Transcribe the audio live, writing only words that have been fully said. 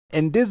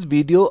In this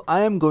video,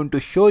 I am going to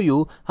show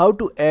you how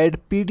to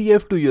add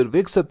PDF to your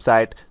Wix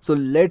website. So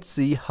let's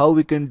see how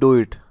we can do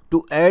it.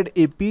 To add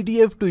a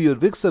PDF to your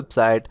Wix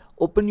website,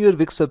 open your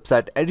Wix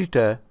website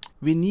editor.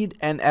 We need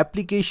an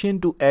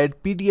application to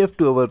add PDF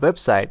to our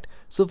website.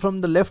 So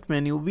from the left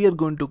menu, we are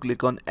going to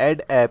click on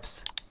Add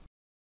Apps.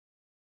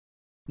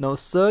 Now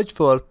search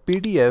for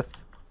PDF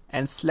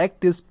and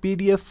select this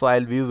PDF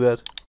file viewer.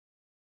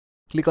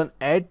 Click on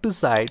Add to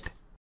Site.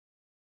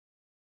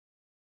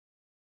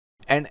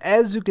 And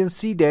as you can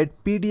see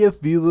that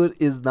PDF viewer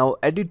is now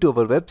added to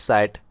our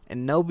website,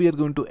 and now we are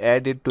going to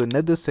add it to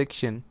another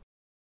section.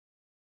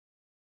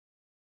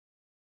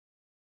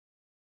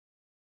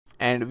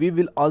 And we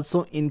will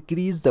also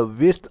increase the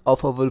width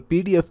of our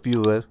PDF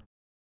viewer.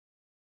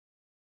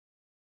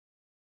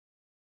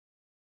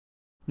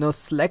 Now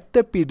select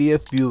the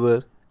PDF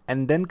viewer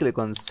and then click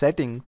on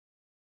Setting.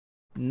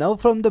 Now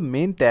from the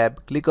main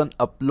tab, click on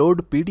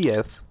Upload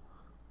PDF.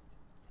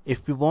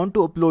 If you want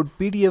to upload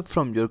PDF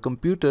from your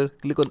computer,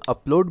 click on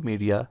Upload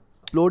Media,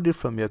 upload it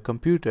from your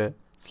computer,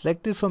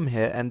 select it from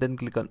here and then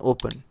click on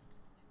Open.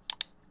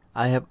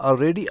 I have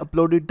already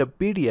uploaded the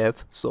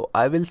PDF, so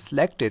I will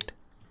select it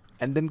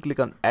and then click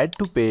on Add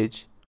to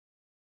Page.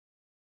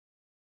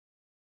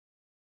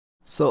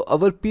 So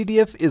our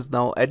PDF is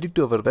now added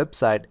to our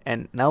website,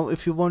 and now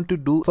if you want to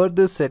do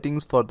further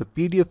settings for the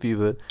PDF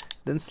viewer,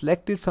 then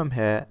select it from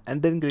here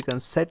and then click on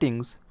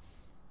Settings.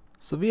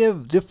 So we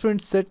have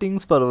different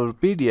settings for our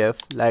PDF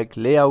like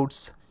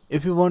layouts.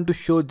 If you want to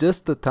show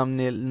just the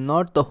thumbnail,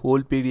 not the whole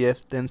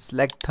PDF, then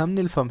select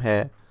thumbnail from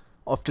here.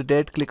 After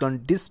that, click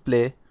on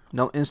display.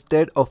 Now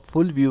instead of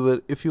full viewer,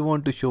 if you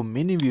want to show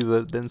mini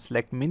viewer, then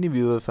select mini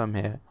viewer from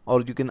here.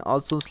 Or you can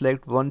also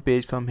select one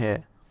page from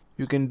here.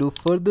 You can do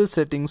further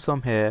settings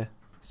from here.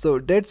 So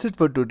that's it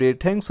for today.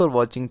 Thanks for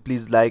watching.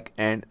 Please like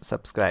and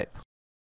subscribe.